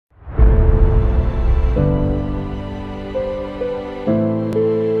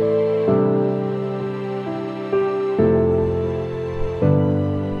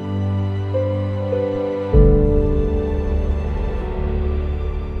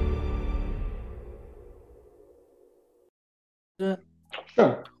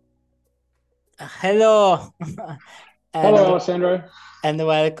Sure. Hello, Hello, and Alessandro.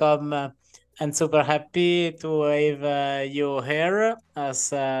 welcome, and super happy to have you here as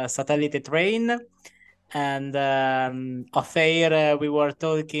satellite train. And off air, we were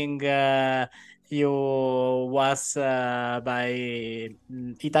talking. You was by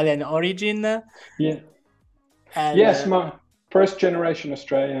Italian origin, Yeah. and Yes, my first generation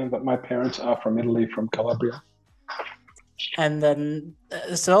Australian, but my parents are from Italy, from Calabria. then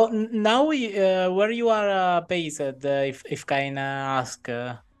so now where you are based, if can ask.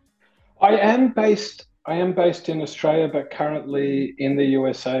 I am based in Australia, but currently in the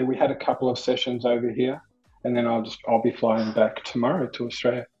USA. We had a couple of sessions over here, and then I'll be flying back tomorrow to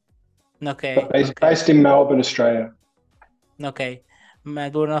Australia. But Okay, okay. based in Melbourne, Australia. Okay,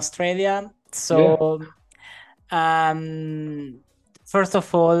 Melbourne, Australia. Yeah. So, um, first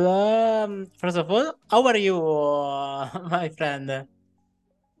of all, how are you, my friend?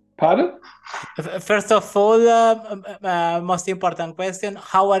 Pardon? First of all, most important question: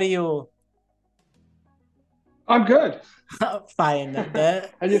 how are you? I'm good. Fine.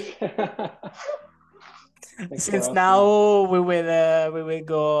 I just Thanks for Since asking. now we will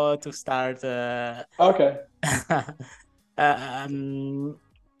go to start. Okay. Um,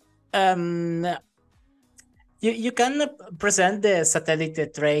 um, you can present the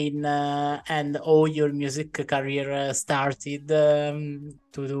satellite train and how your music career started to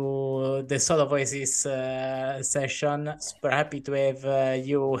do the solo voices session. Super happy to have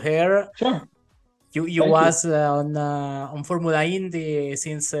you here. Sure. You Thank you. was on Formula Indy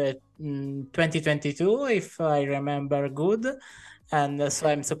since 2022, if I remember good, and so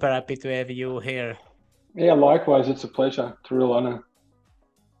I'm super happy to have you here. Yeah, likewise. It's a pleasure. It's a real honor.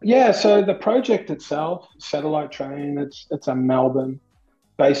 Yeah, so the project itself, Satellite Train, it's a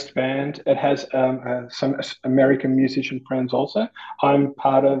Melbourne-based band. It has some American musician friends also. I'm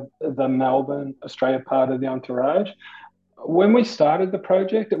part of the Melbourne, Australia part of the entourage. When we started the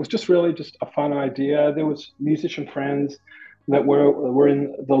project, it was just really just a fun idea. There was musician friends that were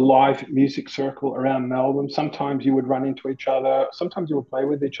in the live music circle around Melbourne. Sometimes you would run into each other. Sometimes you would play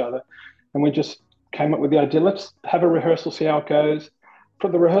with each other, and we just came up with the idea. Let's have a rehearsal, see how it goes.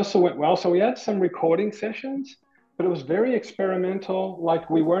 The rehearsal went well, so we had some recording sessions, but it was very experimental. Like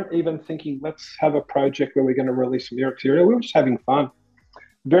we weren't even thinking, let's have a project where we're going to release some material. We were just having fun.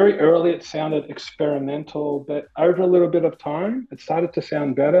 Very early, it sounded experimental, but over a little bit of time, it started to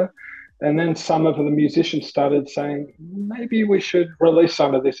sound better. And then some of the musicians started saying, maybe we should release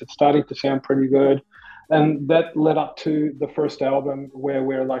some of this. It's starting to sound pretty good. And that led up to the first album where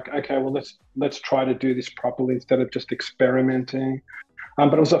we're like, okay, well, let's try to do this properly instead of just experimenting.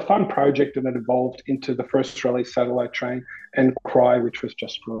 But it was a fun project and it evolved into the first release, Satellite Train, and Cry, which was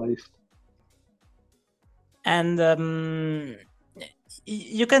just released. And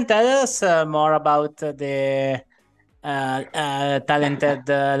you can tell us more about the talented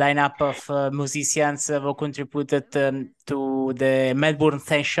lineup of musicians who contributed to the Melbourne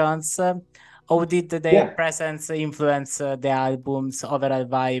Sessions. How did their Yeah. presence influence the album's overall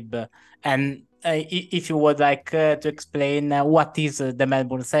vibe? And if you would like to explain what is the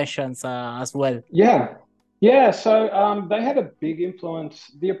Melbourne Sessions as well. Yeah. Yeah. So they had a big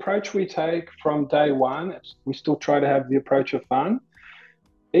influence. The approach we take from day one, we still try to have the approach of fun.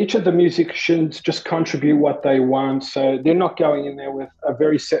 Each of the musicians just contribute what they want. So they're not going in there with a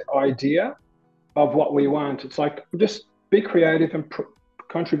very set idea of what we want. It's like just be creative and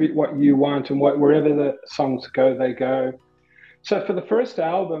contribute what you want, and wherever the songs go, they go. So for the first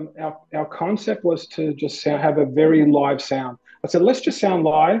album, our concept was to just have a very live sound. I said, let's just sound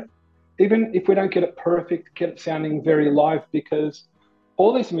live, even if we don't get it perfect, get it sounding very live because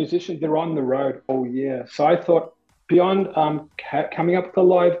all these musicians, they're on the road all year. So I thought beyond coming up with a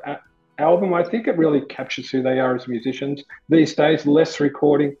live album, I think it really captures who they are as musicians these days, less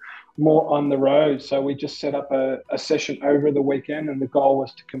recording, more on the road. So we just set up a session over the weekend and the goal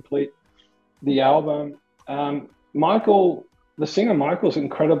was to complete the album. Michael, the singer, Michael's an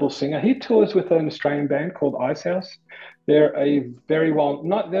incredible singer. He tours with an Australian band called Ice House. They're a very well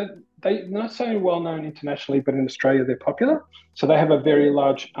they not so well known internationally, but in Australia they're popular. So they have a very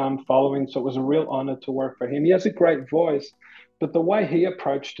large following. So it was a real honor to work for him. He has a great voice, but the way he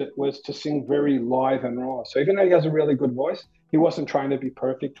approached it was to sing very live and raw. So even though he has a really good voice, he wasn't trying to be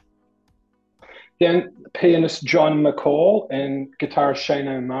perfect. Then pianist John McCall and guitarist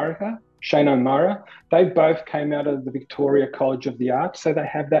Shane O'Mara, they both came out of the Victoria College of the Arts, so they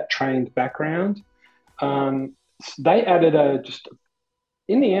have that trained background. They added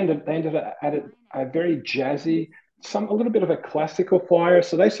in the end, they ended up added a very jazzy, a little bit of a classical flyer.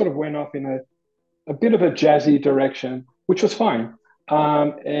 So they sort of went off in a a bit of a jazzy direction, which was fine.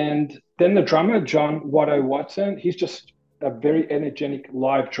 And then the drummer, John Watto Watson, he's just a very energetic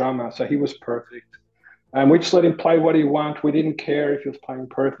live drummer. So he was perfect. We just let him play what he wanted. We didn't care if he was playing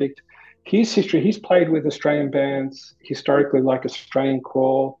perfect. His history, he's played with Australian bands historically, like Australian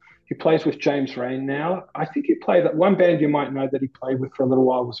Crawl. He plays with James Rain now. I think he played at one band you might know that he played with for a little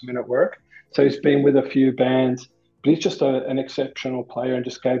while was Men at Work. So he's been with a few bands, but he's just an exceptional player and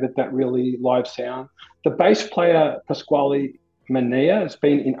just gave it that really live sound. The bass player, Pasquale Mania, has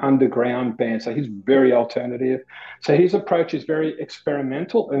been in underground bands, so he's very alternative. So his approach is very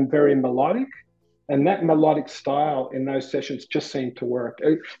experimental and very melodic. And that melodic style in those sessions just seemed to work.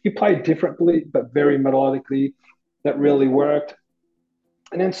 He played differently, but very melodically. That really worked.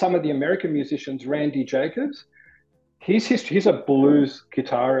 And then some of the American musicians, Randy Jacobs, he's a blues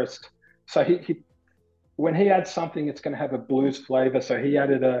guitarist. So he when he adds something, it's going to have a blues flavor. So he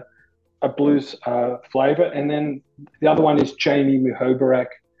added a blues flavor. And then the other one is Jamie Muhobarak,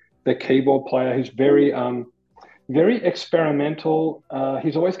 the keyboard player, who's very experimental.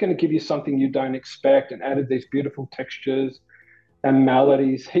 He's always going to give you something you don't expect and added these beautiful textures and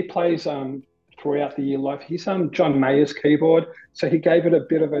melodies. He plays throughout the year life. He's John Mayer's keyboard, so he gave it a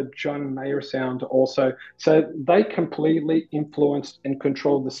bit of a John Mayer sound also. So they completely influenced and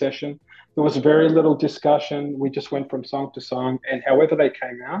controlled the session. There was very little discussion. We just went from song to song, and however they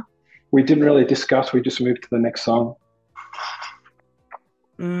came out, we didn't really discuss. We just moved to the next song.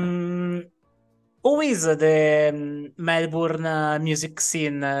 Who is the Melbourne music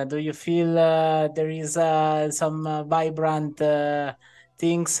scene? Do you feel there is some vibrant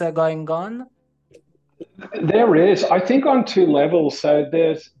things going on? There is, I think, on two levels. So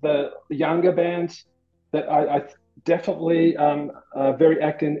there's the younger bands that I definitely are very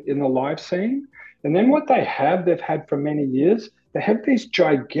active in the live scene. And then what they've had for many years, they have these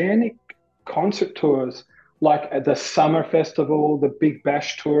gigantic concert tours, like at the Summer Festival, the Big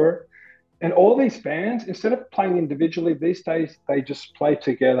Bash Tour. And all these bands, instead of playing individually these days, they just play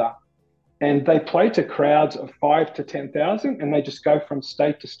together. And they play to crowds of 5 to 10,000, and they just go from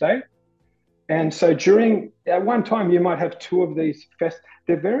state to state. And so at one time, you might have two of these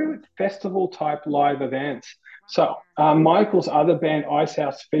they're very festival type live events. So Michael's other band, Ice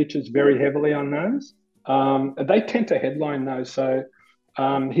House, features very heavily on those. They tend to headline those. So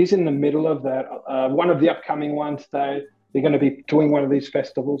he's in the middle of that. One of the upcoming ones, they're going to be doing one of these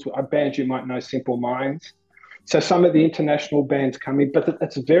festivals. A band you might know, Simple Minds. So some of the international bands come in, but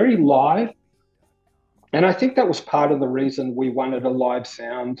it's very live. And I think that was part of the reason we wanted a live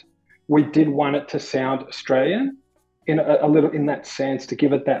sound. We did want it to sound Australian in a little in that sense, to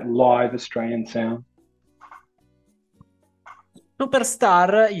give it that live Australian sound.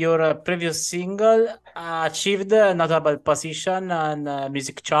 Superstar, your previous single, achieved a notable position on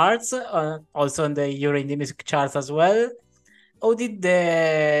music charts, also on the Euro Indie music charts as well. How did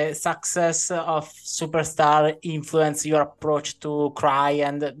the success of Superstar influence your approach to Cry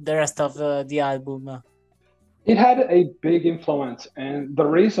and the rest of the album? It had a big influence, and the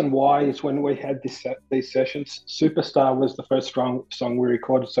reason why is when we had these sessions, Superstar was the first song we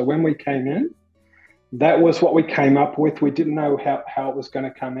recorded. So when we came in, that was what we came up with. We didn't know how it was going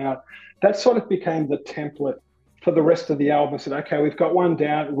to come out. That sort of became the template for the rest of the album. I said, okay, we've got one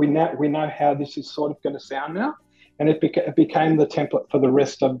down. We know how this is sort of going to sound now. And it became the template for the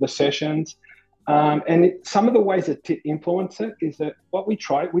rest of the sessions. Some of the ways it did influence it is that what we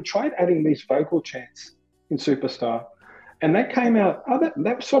tried adding these vocal chants in Superstar. And that came out,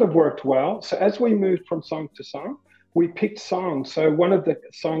 that sort of worked well. So as we moved from song to song, we picked songs. So one of the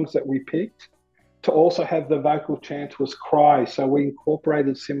songs that we picked to also have the vocal chants was Cry. So we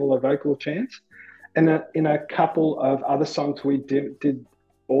incorporated similar vocal chants. And in a couple of other songs we did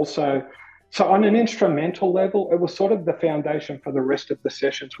also. So on an instrumental level, it was sort of the foundation for the rest of the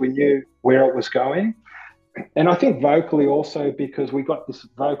sessions. We knew where it was going. And I think vocally also, because we got this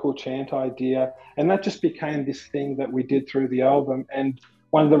vocal chant idea, and that just became this thing that we did through the album. And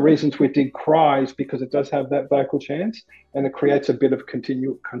one of the reasons we did Cry is because it does have that vocal chant, and it creates a bit of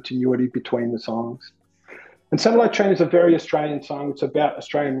continuity between the songs. And Satellite Train is a very Australian song. It's about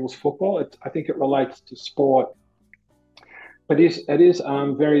Australian rules football. I think it relates to sport, but it is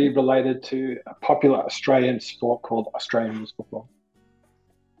very related to a popular Australian sport called Australian rules football.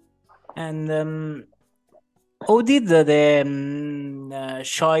 And how did the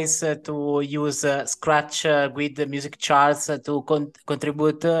choice to use Scratch with the music charts to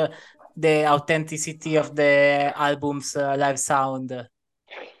contribute the authenticity of the album's live sound?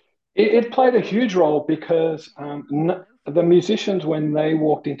 It played a huge role because the musicians, when they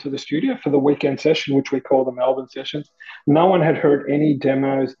walked into the studio for the weekend session, which we call the Melbourne Sessions, no one had heard any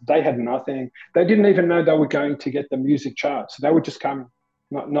demos. They had nothing. They didn't even know they were going to get the music charts. They would just come,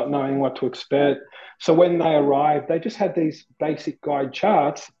 not knowing what to expect. So when they arrived, they just had these basic guide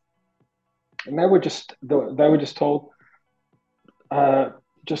charts, and they were just told, uh,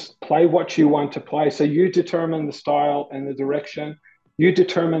 just play what you want to play. So you determine the style and the direction. You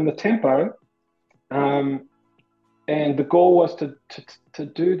determine the tempo. Um, and the goal was to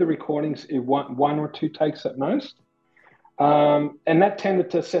do the recordings in one or two takes at most. And that tended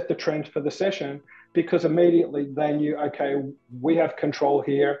to set the trend for the session because immediately they knew, okay, we have control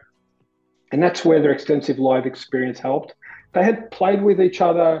here. And that's where their extensive live experience helped. They had played with each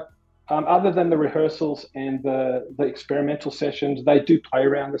other, other than the rehearsals and the experimental sessions. They do play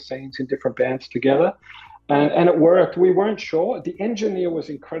around the scenes in different bands together. And it worked. We weren't sure. The engineer was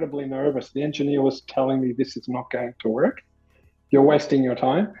incredibly nervous. The engineer was telling me this is not going to work. You're wasting your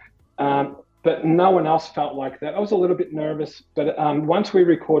time. But no one else felt like that. I was a little bit nervous, but once we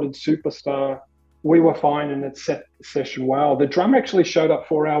recorded Superstar, we were fine and it set the session well. The drummer actually showed up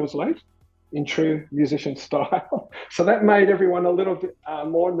 4 hours late in true musician style. So that made everyone a little bit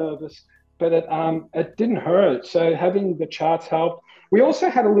more nervous, but it didn't hurt. So having the charts helped. We also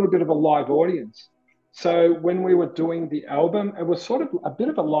had a little bit of a live audience. So when we were doing the album, it was sort of a bit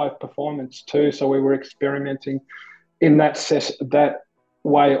of a live performance too. So we were experimenting in that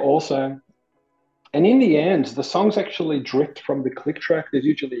way also. And in the end, the songs actually drift from the click track. There's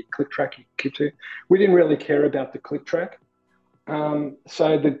usually a click track you keep to. We didn't really care about the click track.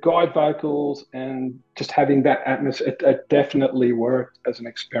 So the guide vocals and just having that atmosphere, it definitely worked as an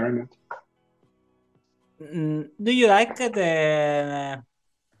experiment. Do you like the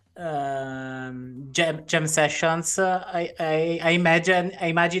jam sessions? I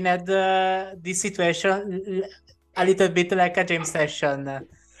imagined this situation a little bit like a jam session.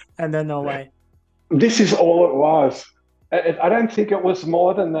 I don't know why. This is all it was. I don't think it was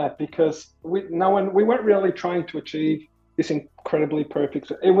more than that because we weren't really trying to achieve this incredibly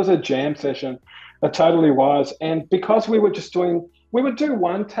perfect. It was a jam session. It totally was. And because we would do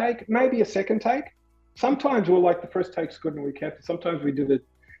one take, maybe a second take. Sometimes we were like, the first take's good and we kept it. Sometimes we did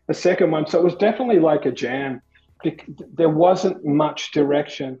the second one. So it was definitely like a jam. There wasn't much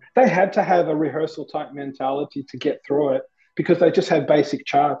direction. They had to have a rehearsal type mentality to get through it because they just had basic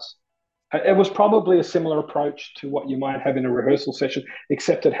charts. It was probably a similar approach to what you might have in a rehearsal session,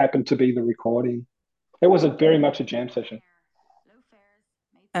 except it happened to be the recording. It was very much a jam session.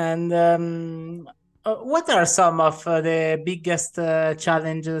 And what are some of the biggest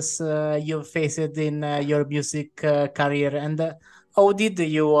challenges you faced in your music career, and how did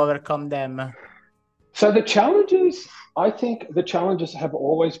you overcome them? So I think the challenges have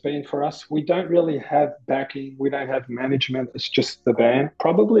always been for us. We don't really have backing. We don't have management. It's just the band,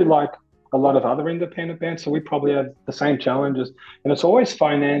 probably like a lot of other independent bands. So we probably have the same challenges, and it's always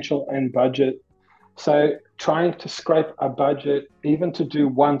financial and budget. So trying to scrape a budget, even to do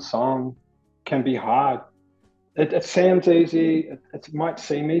one song, can be hard. It sounds easy. It might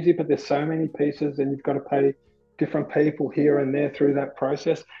seem easy, but there's so many pieces, and you've got to pay different people here and there through that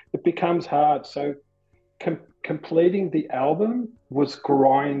process. It becomes hard. So completing the album was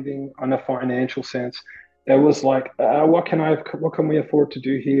grinding on a financial sense. It was like, what can we afford to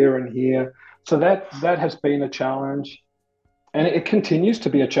do here and here? So that has been a challenge, and it continues to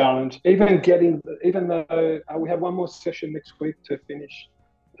be a challenge. Even though we have one more session next week to finish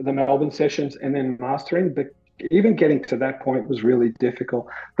the Melbourne sessions and then mastering, but even getting to that point was really difficult.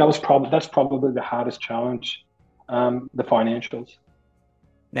 That's probably the hardest challenge, the financials.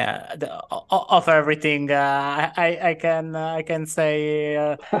 Yeah, of everything, I can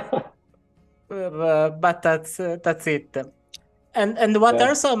say, but that's it. And what Yeah.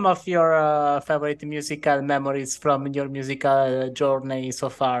 are some of your favorite musical memories from your musical journey so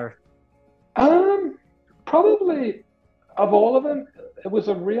far? Probably of all of them, it was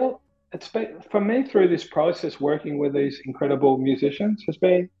it's been, for me through this process, working with these incredible musicians has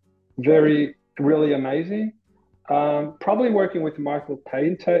been really amazing. Probably working with Michael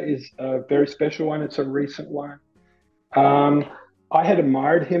Painter is a very special one. It's a recent one. I had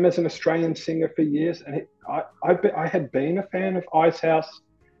admired him as an Australian singer for years, and I had been a fan of Icehouse.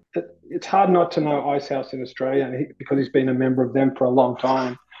 It's hard not to know Icehouse in Australia because he's been a member of them for a long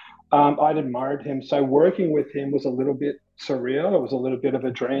time. I'd admired him. So working with him was a little bit surreal. It was a little bit of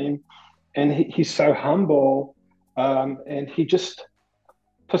a dream. And he's so humble. And he just,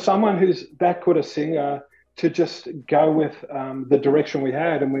 for someone who's that good a singer, to just go with the direction we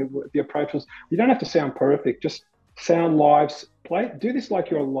had, and the approach was, you don't have to sound perfect, just sound live, do this like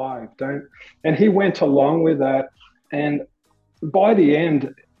you're live, don't. And he went along with that, And by the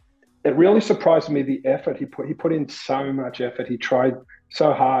end, it really surprised me the effort he put in so much effort. He tried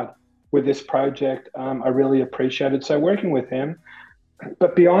so hard with this project. I really appreciated so working with him.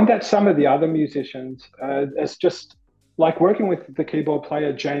 But beyond that, some of the other musicians, it's just like working with the keyboard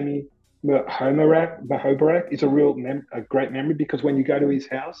player Jamie Mahobarak is a great memory because when you go to his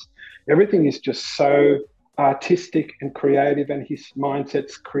house, everything is just so artistic and creative, and his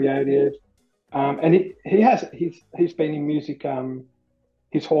mindset's creative. And he's been in music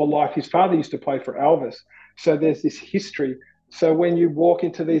his whole life. His father used to play for Elvis, so there's this history. So when you walk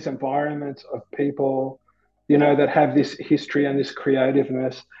into these environments of people, that have this history and this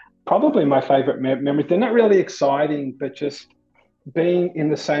creativeness, probably my favorite memories. They're not really exciting, but just being in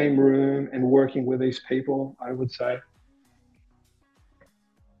the same room and working with these people, I would say.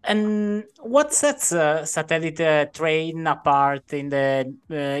 And what sets Satellite Train apart in the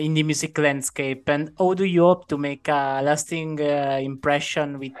indie music landscape? And how do you hope to make a lasting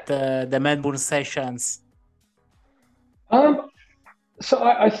impression with the Melbourne Sessions? Um, so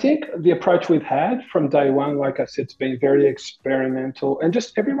I think the approach we've had from day one, like I said, it's been very experimental, and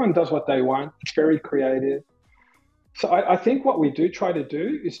just everyone does what they want. It's very creative. So I think what we do try to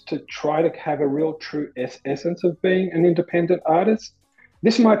do is to try to have a real true essence of being an independent artist.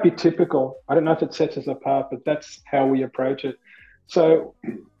 This might be typical. I don't know if it sets us apart, but that's how we approach it. So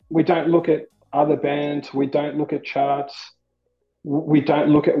we don't look at other bands. We don't look at charts. We don't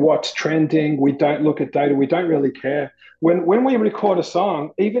look at what's trending. We don't look at data. We don't really care. When we record a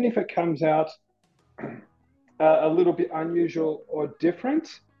song, even if it comes out a little bit unusual or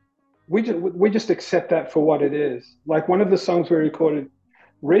different, we just accept that for what it is. Like one of the songs we recorded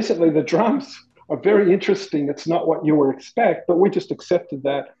recently, the drums are very interesting. It's not what you would expect, but we just accepted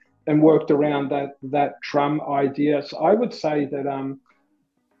that and worked around that drum idea. So I would say that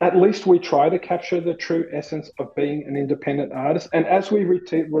at least we try to capture the true essence of being an independent artist. And as we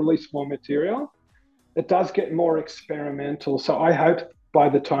release more material, it does get more experimental. So I hope by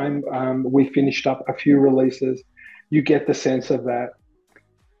the time we finished up a few releases, you get the sense of that.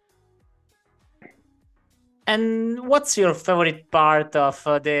 And what's your favorite part of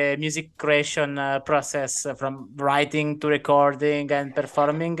the music creation process from writing to recording and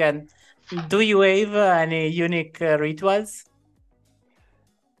performing? And do you have any unique rituals?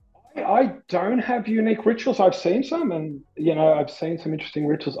 I don't have unique rituals. I've seen some, and I've seen some interesting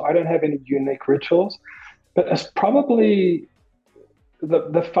rituals. I don't have any unique rituals, but it's probably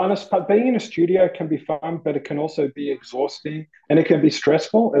the funnest part. Being in a studio can be fun, but it can also be exhausting and it can be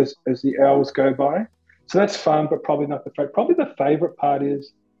stressful as the hours go by. So that's fun, but probably not the favorite. Probably the favorite part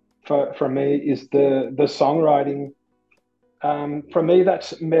is for me is the songwriting. For me,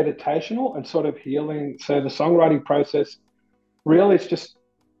 that's meditational and sort of healing. So the songwriting process really is just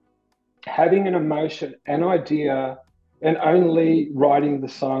having an emotion, an idea, and only writing the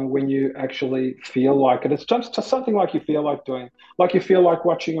song when you actually feel like it. It's just something like you feel like doing, like you feel like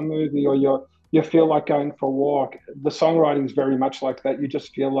watching a movie or you feel like going for a walk. The songwriting is very much like that. You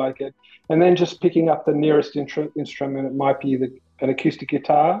just feel like it. And then just picking up the nearest instrument. It might be an acoustic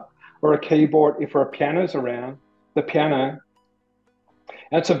guitar or a keyboard if a piano's around, the piano.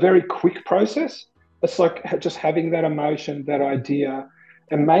 And it's a very quick process. It's like just having that emotion, that idea,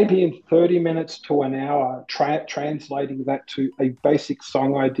 and maybe in 30 minutes to an hour, translating that to a basic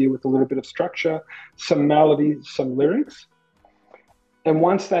song idea with a little bit of structure, some melody, some lyrics. And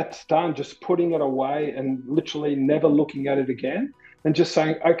once that's done, just putting it away and literally never looking at it again and just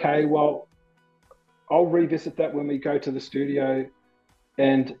saying, okay, well, I'll revisit that when we go to the studio.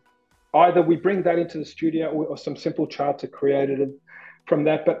 And either we bring that into the studio or some simple charts are created from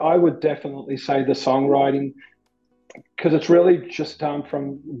that. But I would definitely say the songwriting, because it's really just done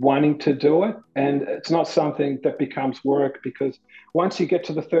from wanting to do it. And it's not something that becomes work, because once you get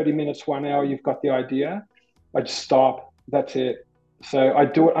to the 30 minutes, 1 hour, you've got the idea, I just stop. That's it. So I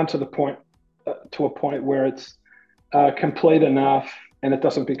do it unto the point, to a point where it's complete enough and it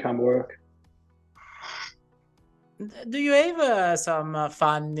doesn't become work. Do you have some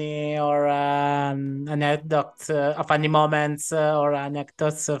funny or anecdotes, funny moments or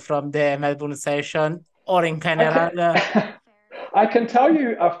anecdotes from the Melbourne session, or in general? I can tell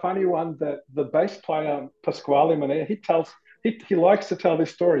you a funny one that the bass player Pasquale Monet, he likes to tell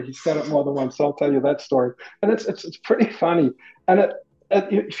this story. He said it more than once, so I'll tell you that story. And it's pretty funny. And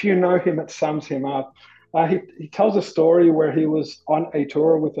if you know him, it sums him up. He tells a story where he was on a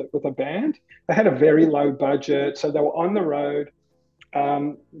tour with a band. They had a very low budget, so they were on the road.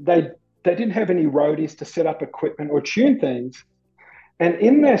 They didn't have any roadies to set up equipment or tune things. And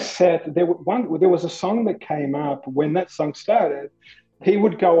in their set, there was a song that came up. When that song started, he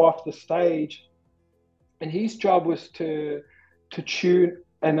would go off the stage and his job was to tune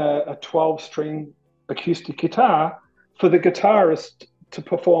a 12-string acoustic guitar for the guitarist to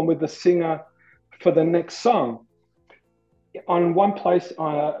perform with the singer for the next song. On one place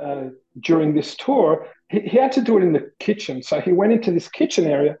during this tour, he had to do it in the kitchen. So he went into this kitchen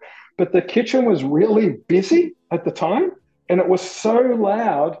area, but the kitchen was really busy at the time. And it was so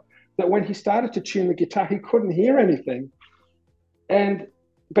loud that when he started to tune the guitar, he couldn't hear anything.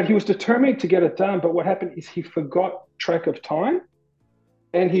 But he was determined to get it done. But what happened is he forgot track of time.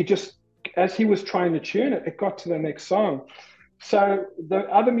 And he just, as he was trying to tune it, it got to the next song. So the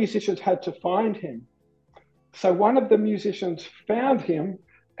other musicians had to find him. So one of the musicians found him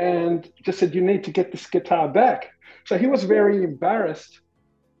and just said, "You need to get this guitar back." So he was very embarrassed.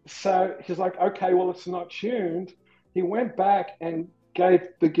 So he's like, "Okay, well, it's not tuned." He went back and gave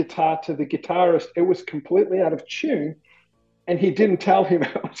the guitar to the guitarist. It was completely out of tune. And he didn't tell him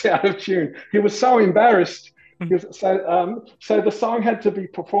it was out of tune. He was so embarrassed. So the song had to be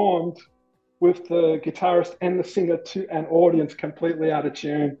performed with the guitarist and the singer to an audience completely out of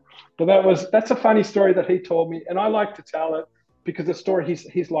tune. But that's a funny story that he told me, and I like to tell it because the story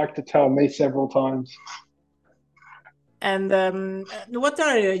he's liked to tell me several times. And what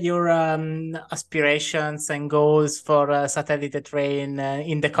are your aspirations and goals for Satellite Train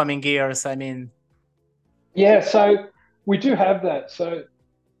in the coming years? I mean, yeah, so we do have that. So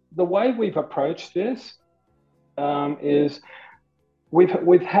the way we've approached this is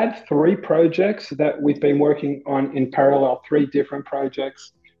we've had 3 projects that we've been working on in parallel, 3 different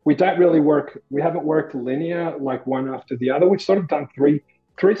projects. We haven't worked linear like one after the other. We've sort of done three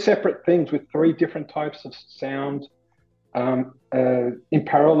separate things with 3 different types of sound in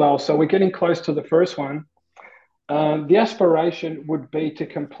parallel. So we're getting close to the first one. The aspiration would be to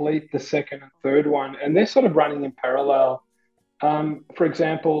complete the second and third one, and they're sort of running in parallel. For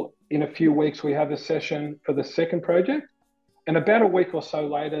example, in a few weeks, we have a session for the second project. And about a week or so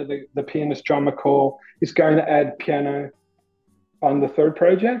later, the pianist John McCall is going to add piano on the third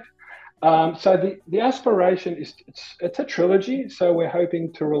project. So the aspiration is it's a trilogy. So we're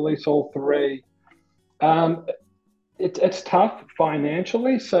hoping to release all 3. It's tough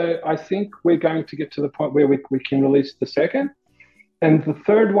financially. So I think we're going to get to the point where we can release the second. And the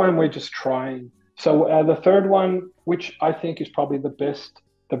third one, we're just trying. So the third one, which I think is probably the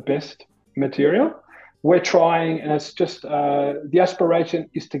best material, we're trying, and it's just the aspiration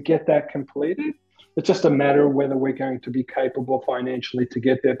is to get that completed. It's just a matter of whether we're going to be capable financially to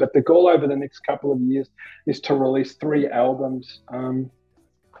get there. But the goal over the next couple of years is to release 3 albums.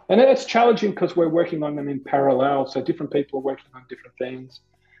 And it's challenging because we're working on them in parallel. So different people are working on different things.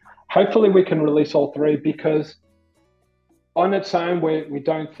 Hopefully we can release all 3 because on its own, we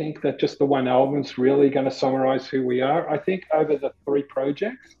don't think that just the one album is really going to summarize who we are. I think over the 3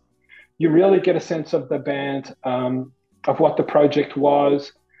 projects, you really get a sense of the band, of what the project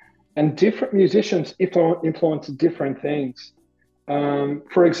was, and different musicians influence different things.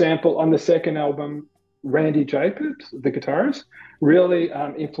 For example, on the second album, Randy Jacobs, the guitarist, really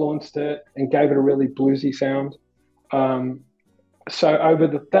influenced it and gave it a really bluesy sound. So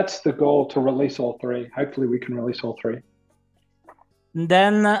that's the goal, to release all 3. Hopefully we can release all 3.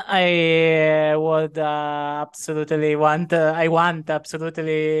 Then I would absolutely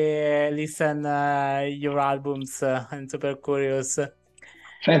listen your albums. I'm super curious.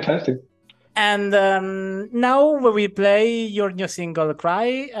 Fantastic. And now we play your new single,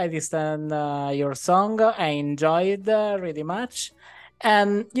 Cry. I listened your song. I enjoyed really much.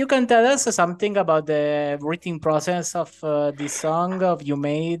 And you can tell us something about the writing process of this song of you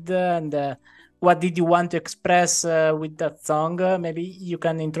made, and what did you want to express with that song? Maybe you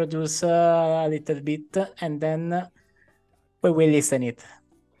can introduce a little bit, and then we will listen it.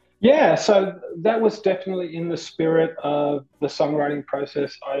 Yeah, so that was definitely in the spirit of the songwriting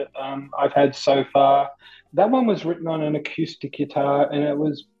process I've had so far. That one was written on an acoustic guitar, and it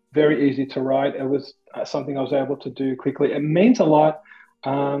was very easy to write. It was something I was able to do quickly. It means a lot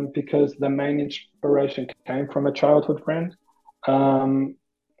because the main inspiration came from a childhood friend.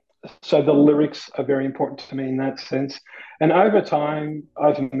 So the lyrics are very important to me in that sense. And over time,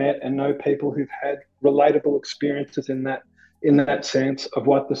 I've met and know people who've had relatable experiences in that sense of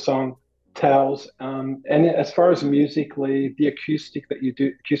what the song tells. And as far as musically, the acoustic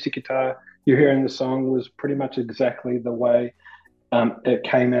guitar you hear in the song was pretty much exactly the way it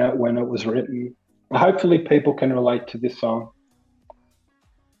came out when it was written. Hopefully people can relate to this song.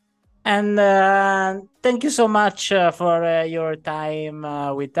 And thank you so much for your time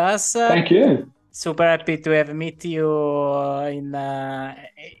with us. Thank you. Super happy to have met you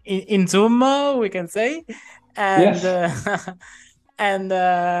in Zoom, we can say. And yes.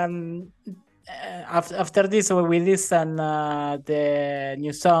 and after this, we listen the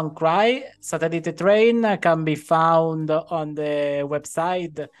new song "Cry." Satellite Train can be found on the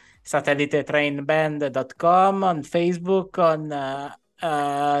website satellitetrainband.com, on Facebook, on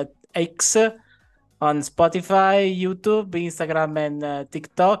X, on Spotify, YouTube, Instagram, and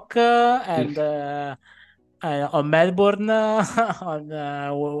TikTok, and on Melbourne on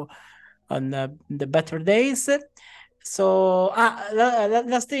the better days. So,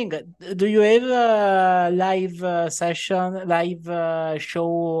 last thing, do you have a live session, live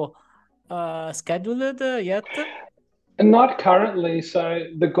show scheduled yet? Not currently. So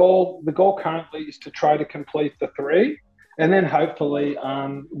the goal currently is to try to complete the three, and then hopefully,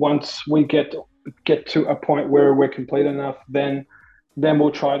 once we get to a point where we're complete enough, then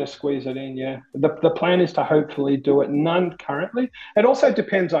we'll try to squeeze it in. Yeah, the plan is to hopefully do it. None currently. It also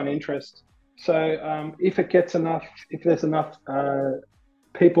depends on interest. So if it gets enough, if there's enough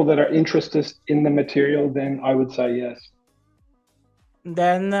people that are interested in the material, then I would say yes.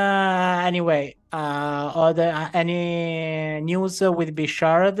 Then anyway, any news will be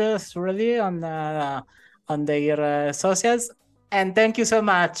shared surely on their socials. And thank you so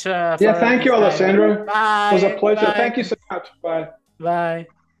much. Yeah, thank you, Alessandro. Bye. It was a pleasure. Bye. Thank you so much. Bye. Bye.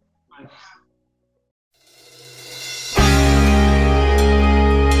 Bye.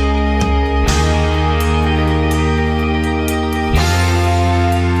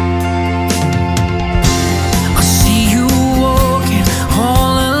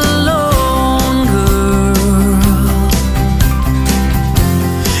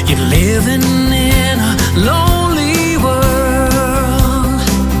 Living in a lonely